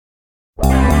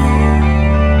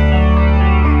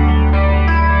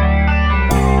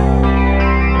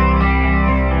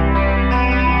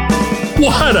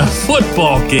What a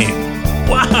football game.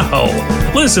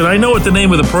 Wow. Listen, I know what the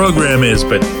name of the program is,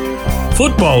 but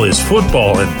football is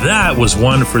football, and that was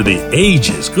one for the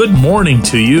ages. Good morning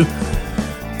to you.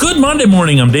 Good Monday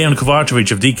morning. I'm Dan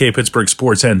Kovacevic of DK Pittsburgh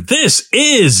Sports, and this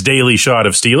is Daily Shot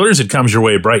of Steelers. It comes your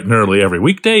way bright and early every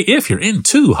weekday if you're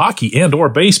into hockey and or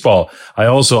baseball. I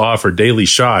also offer daily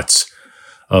shots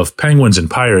of Penguins and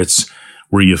Pirates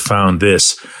where you found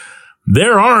this.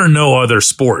 There are no other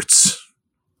sports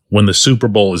when the Super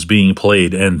Bowl is being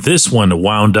played, and this one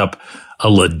wound up a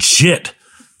legit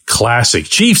classic.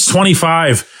 Chiefs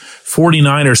 25,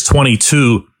 49ers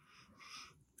 22.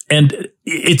 And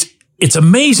it's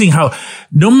amazing how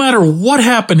no matter what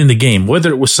happened in the game, whether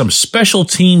it was some special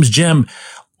teams gem,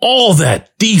 all that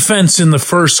defense in the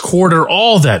first quarter,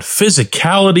 all that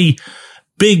physicality,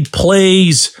 big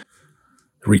plays,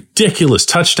 ridiculous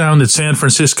touchdown that San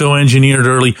Francisco engineered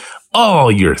early,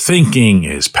 all you're thinking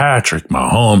is Patrick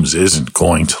Mahomes isn't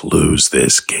going to lose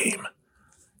this game.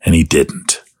 And he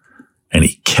didn't. And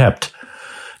he kept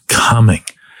coming.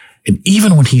 And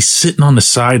even when he's sitting on the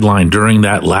sideline during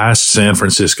that last San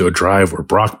Francisco drive where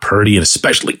Brock Purdy and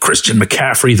especially Christian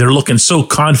McCaffrey, they're looking so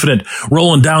confident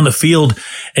rolling down the field,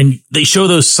 and they show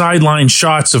those sideline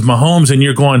shots of Mahomes, and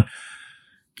you're going,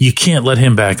 you can't let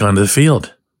him back onto the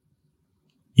field.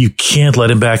 You can't let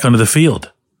him back onto the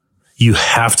field. You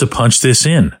have to punch this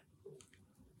in.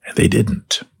 And they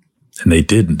didn't. And they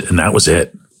didn't. And that was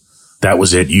it. That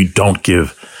was it. You don't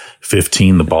give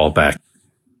 15 the ball back.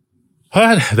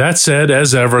 But that said,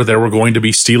 as ever, there were going to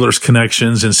be Steelers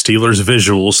connections and Steelers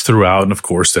visuals throughout. And of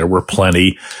course, there were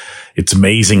plenty. It's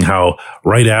amazing how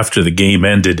right after the game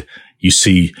ended, you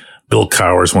see Bill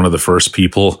Cowher's one of the first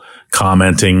people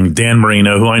commenting. Dan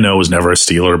Marino, who I know was never a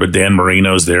Steeler, but Dan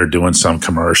Marino's there doing some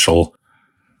commercial.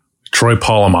 Troy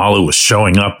Polamalu was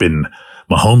showing up in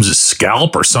Mahomes'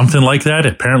 scalp or something like that.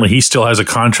 Apparently, he still has a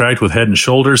contract with Head and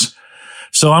Shoulders.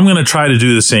 So I'm going to try to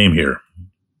do the same here.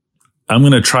 I'm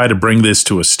going to try to bring this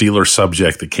to a Steeler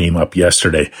subject that came up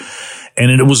yesterday.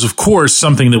 And it was, of course,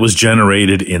 something that was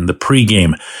generated in the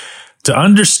pregame. To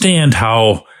understand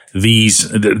how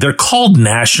they're called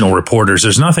national reporters.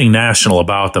 There's nothing national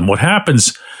about them. What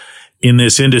happens in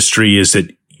this industry is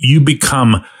that you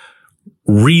become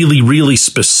really, really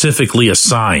specifically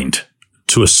assigned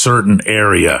to a certain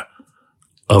area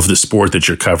of the sport that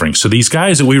you're covering. So these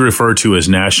guys that we refer to as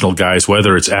national guys,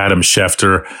 whether it's Adam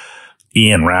Schefter,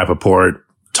 Ian Rappaport,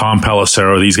 Tom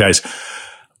Pelissero, these guys,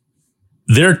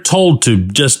 they're told to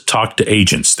just talk to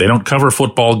agents. They don't cover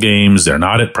football games. They're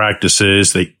not at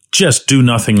practices. They just do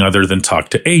nothing other than talk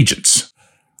to agents.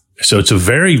 So it's a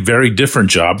very, very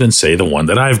different job than, say, the one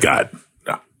that I've got.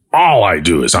 All I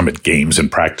do is I'm at games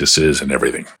and practices and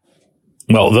everything.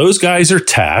 Well, those guys are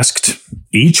tasked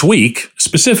each week,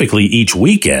 specifically each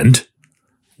weekend,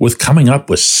 with coming up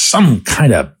with some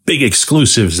kind of big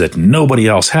exclusives that nobody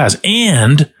else has.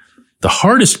 And the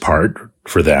hardest part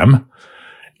for them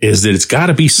is that it's got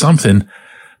to be something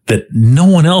that no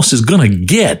one else is going to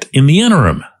get in the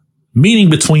interim, meaning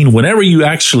between whenever you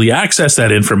actually access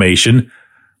that information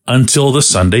until the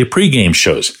Sunday pregame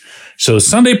shows. So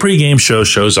Sunday pregame show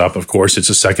shows up. Of course, it's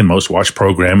the second most watched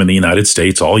program in the United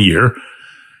States all year.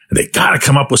 And they got to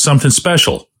come up with something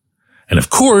special. And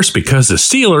of course, because the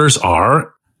Steelers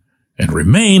are and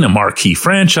remain a marquee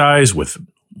franchise with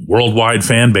worldwide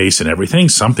fan base and everything,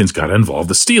 something's got to involve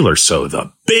the Steelers. So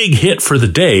the big hit for the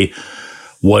day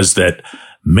was that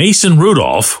Mason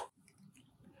Rudolph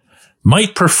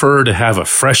might prefer to have a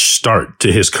fresh start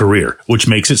to his career, which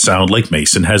makes it sound like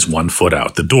Mason has one foot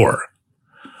out the door.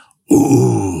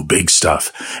 Ooh, big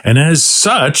stuff. And as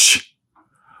such,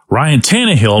 Ryan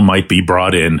Tannehill might be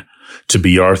brought in to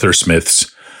be Arthur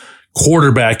Smith's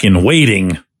quarterback in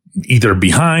waiting, either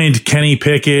behind Kenny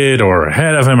Pickett or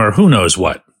ahead of him or who knows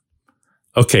what.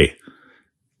 Okay,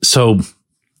 so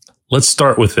let's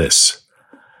start with this.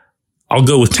 I'll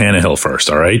go with Tannehill first,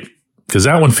 all right? Because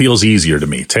that one feels easier to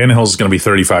me. Tannehill is going to be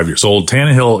 35 years old.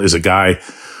 Tannehill is a guy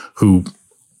who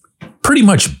pretty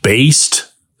much based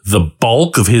the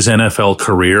bulk of his NFL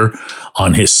career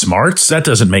on his smarts. That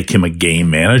doesn't make him a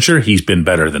game manager. He's been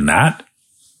better than that.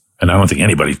 And I don't think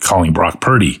anybody's calling Brock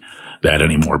Purdy that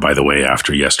anymore, by the way,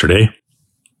 after yesterday.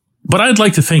 But I'd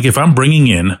like to think if I'm bringing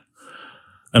in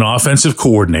an offensive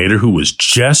coordinator who was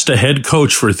just a head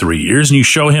coach for 3 years, and you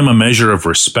show him a measure of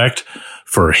respect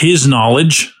for his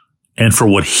knowledge and for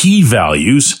what he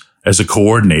values as a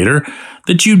coordinator,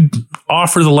 that you'd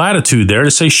offer the latitude there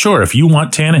to say, sure, if you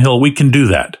want Tannehill, we can do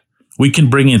that. We can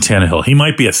bring in Tannehill. He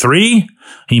might be a 3,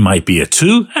 He might be a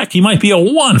 2. Heck, he might be a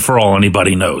 1 for all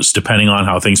anybody knows, depending on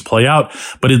how things play out.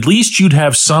 But at least you'd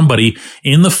have somebody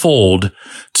in the fold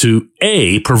to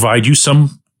A, provide you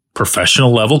some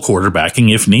professional level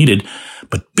quarterbacking if needed.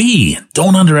 But B,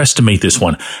 don't underestimate this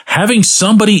one. Having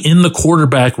somebody in the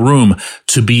quarterback room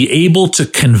to be able to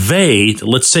convey,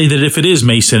 let's say that if it is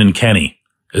Mason and Kenny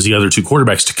as the other 2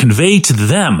 quarterbacks, to convey to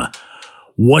them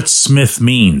what Smith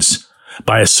means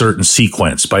by a certain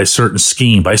sequence, by a certain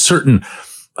scheme, by a certain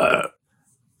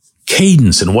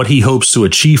cadence and what he hopes to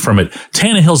achieve from it.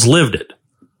 Tannehill's lived it.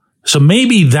 So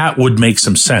maybe that would make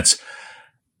some sense.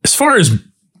 As far as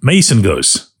Mason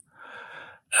goes,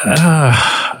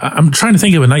 I'm trying to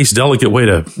think of a nice, delicate way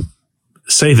to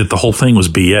say that the whole thing was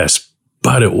BS,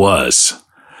 but it was.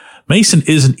 Mason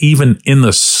isn't even in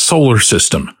the solar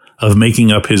system of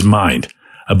making up his mind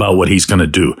about what he's going to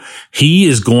do. He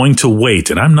is going to wait,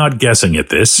 and I'm not guessing at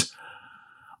this,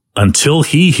 until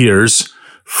he hears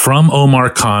from Omar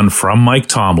Khan, from Mike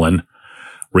Tomlin,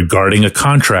 regarding a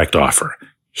contract offer.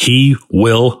 He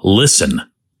will listen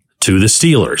to the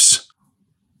Steelers.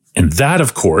 And that,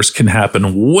 of course, can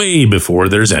happen way before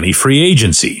there's any free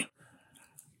agency.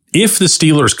 If the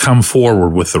Steelers come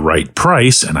forward with the right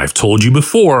price, and I've told you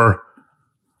before,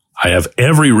 I have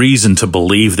every reason to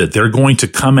believe that they're going to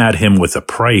come at him with a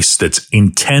price that's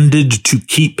intended to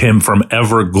keep him from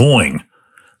ever going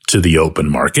to the open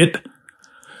market.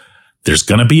 There's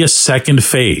going to be a second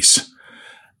phase.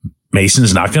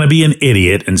 Mason's not going to be an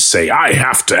idiot and say, I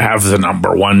have to have the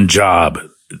number 1 job.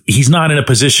 He's not in a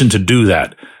position to do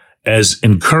that. As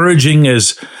encouraging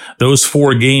as those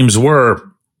 4 games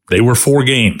were, they were 4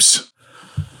 games.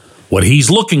 What he's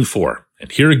looking for,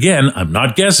 and here again, I'm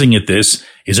not guessing at this,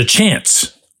 is a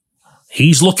chance.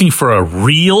 He's looking for a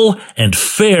real and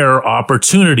fair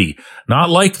opportunity, not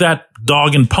like that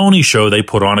dog and pony show they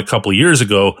put on a couple of years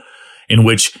ago, in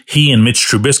which he and Mitch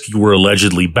Trubisky were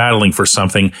allegedly battling for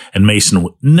something, and Mason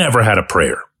never had a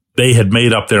prayer. They had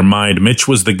made up their mind. Mitch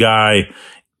was the guy,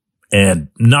 and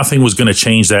nothing was going to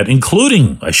change that,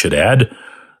 including, I should add,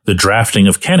 the drafting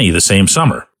of Kenny the same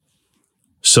summer.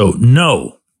 So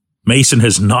no, Mason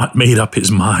has not made up his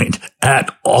mind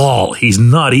at all. He's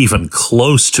not even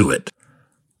close to it.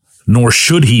 Nor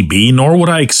should he be, nor would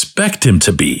I expect him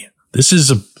to be. This is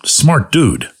a smart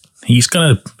dude. He's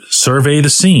going to survey the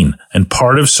scene. And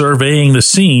part of surveying the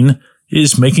scene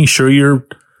is making sure you're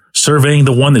surveying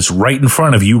the one that's right in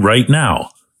front of you right now.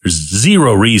 There's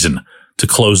zero reason to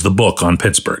close the book on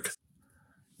Pittsburgh.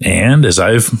 And as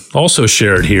I've also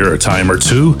shared here a time or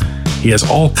two, he has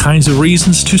all kinds of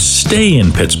reasons to stay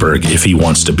in Pittsburgh if he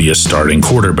wants to be a starting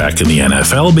quarterback in the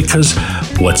NFL, because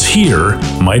what's here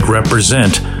might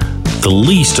represent the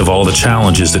least of all the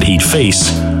challenges that he'd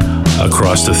face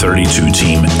across the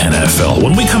 32-team NFL.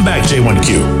 When we come back,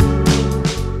 J1Q.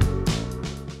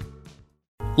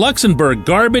 Luxembourg,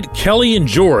 Garbett, Kelly &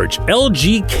 George,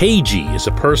 LGKG, is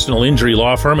a personal injury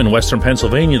law firm in Western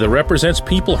Pennsylvania that represents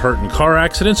people hurt in car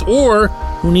accidents or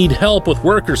who need help with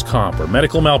workers' comp or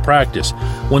medical malpractice.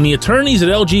 When the attorneys at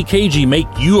LGKG make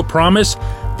you a promise,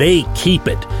 they keep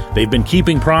it. They've been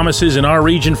keeping promises in our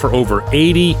region for over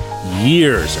 80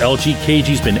 years.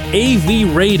 LGKG's been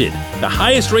AV rated, the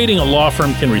highest rating a law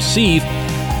firm can receive,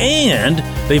 and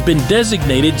they've been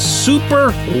designated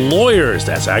super lawyers.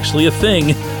 That's actually a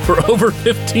thing for over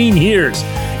 15 years.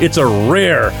 It's a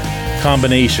rare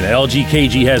combination.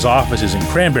 LGKG has offices in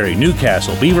Cranberry,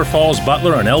 Newcastle, Beaver Falls,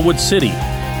 Butler, and Elwood City.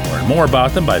 Learn more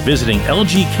about them by visiting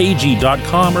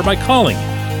lgkg.com or by calling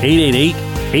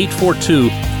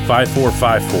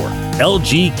 888-842-5454.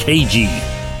 LGKG.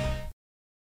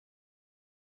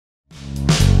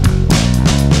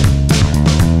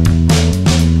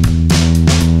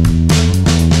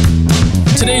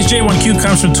 Today's J1Q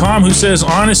comes from Tom, who says,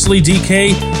 honestly,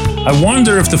 DK, I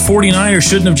wonder if the 49ers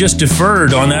shouldn't have just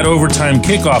deferred on that overtime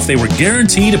kickoff. They were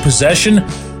guaranteed a possession,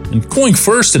 and going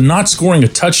first and not scoring a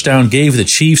touchdown gave the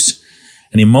Chiefs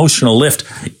an emotional lift.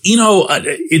 You know,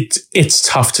 it's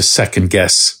tough to second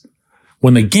guess.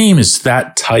 When the game is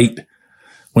that tight,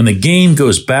 when the game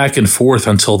goes back and forth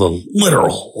until the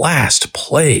literal last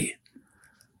play,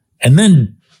 and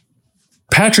then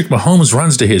Patrick Mahomes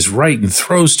runs to his right and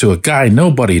throws to a guy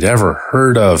nobody'd ever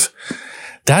heard of.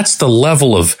 That's the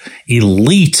level of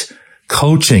elite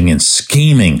coaching and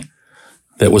scheming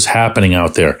that was happening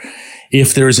out there.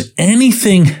 If there's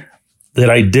anything that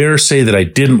I dare say that I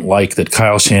didn't like that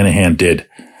Kyle Shanahan did,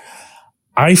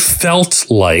 I felt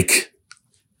like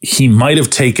he might have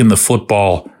taken the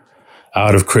football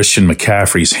out of Christian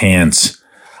McCaffrey's hands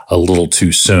a little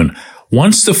too soon.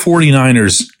 Once the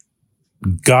 49ers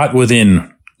got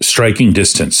within striking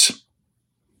distance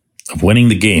of winning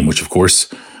the game, which of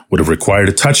course would have required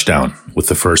a touchdown with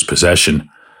the first possession.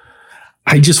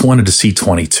 I just wanted to see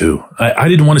 22. I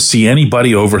didn't want to see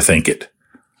anybody overthink it.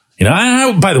 You know,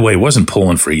 I, by the way, wasn't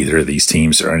pulling for either of these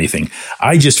teams or anything.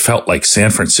 I just felt like San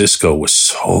Francisco was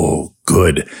so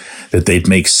good that they'd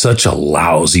make such a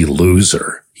lousy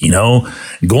loser. You know,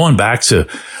 going back to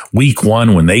week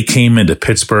 1 when they came into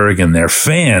Pittsburgh and their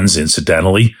fans,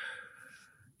 incidentally,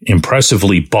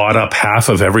 impressively bought up half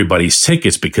of everybody's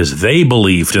tickets because they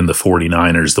believed in the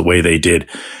 49ers the way they did.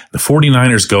 The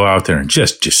 49ers go out there and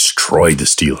just destroyed the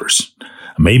Steelers.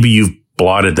 Maybe you've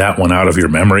blotted that one out of your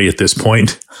memory at this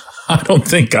point. I don't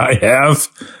think I have.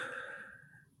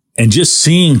 And just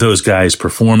seeing those guys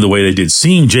perform the way they did,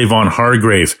 seeing Javon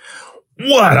Hargrave,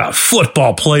 what a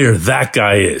football player that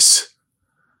guy is.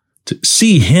 To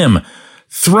see him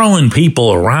throwing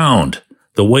people around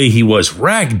the way he was,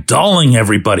 ragdolling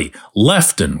everybody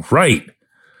left and right.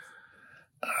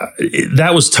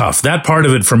 That was tough. That part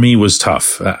of it for me was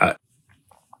tough.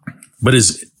 But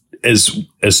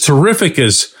as terrific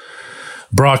as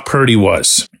Brock Purdy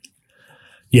was,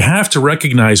 you have to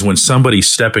recognize when somebody's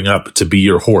stepping up to be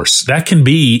your horse. That can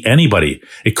be anybody.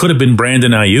 It could have been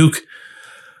Brandon Ayuk.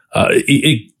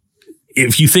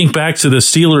 If you think back to the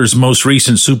Steelers' most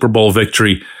recent Super Bowl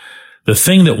victory, the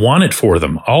thing that won it for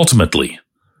them ultimately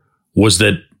was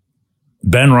that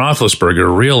Ben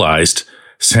Roethlisberger realized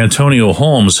Santonio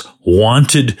Holmes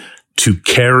wanted to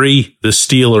carry the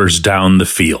Steelers down the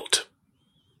field.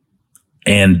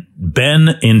 And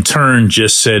Ben, in turn,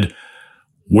 just said,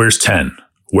 "Where's 10?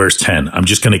 Where's 10? I'm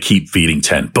just going to keep feeding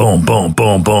 10. Boom, boom,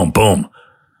 boom, boom, boom."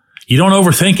 You don't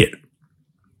overthink it.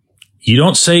 You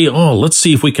don't say, "Oh, let's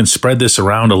see if we can spread this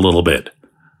around a little bit."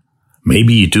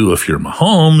 Maybe you do if you're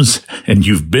Mahomes and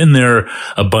you've been there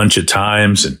a bunch of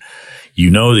times and you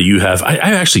know that you have. I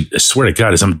actually swear to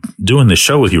God, as I'm doing this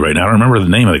show with you right now, I don't remember the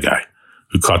name of the guy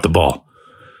who caught the ball.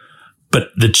 But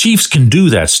the Chiefs can do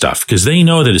that stuff because they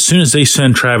know that as soon as they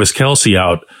send Travis Kelce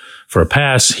out for a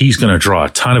pass, he's going to draw a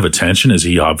ton of attention, as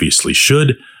he obviously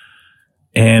should.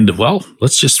 And, well,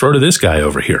 let's just throw to this guy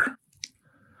over here.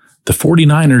 The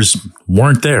 49ers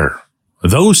weren't there.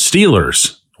 Those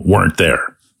Steelers weren't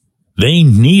there. They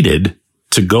needed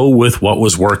to go with what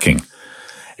was working.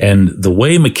 And the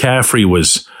way McCaffrey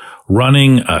was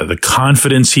running, the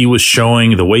confidence he was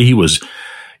showing, the way he was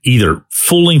either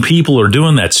fooling people or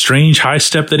doing that strange high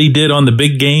step that he did on the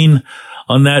big gain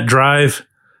on that drive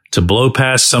to blow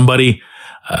past somebody,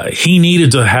 he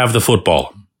needed to have the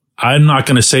football. I'm not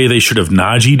going to say they should have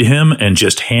Najee'd him and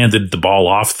just handed the ball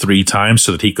off 3 times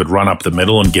so that he could run up the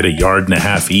middle and get 1.5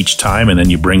 yards each time, and then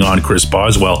you bring on Chris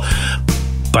Boswell.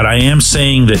 But I am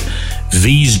saying that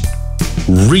these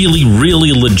really,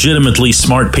 really legitimately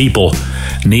smart people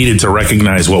needed to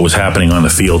recognize what was happening on the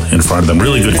field in front of them.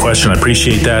 Really good question. I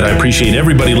appreciate that. I appreciate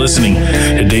everybody listening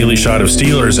to Daily Shot of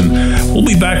Steelers, and we'll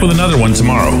be back with another one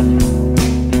tomorrow.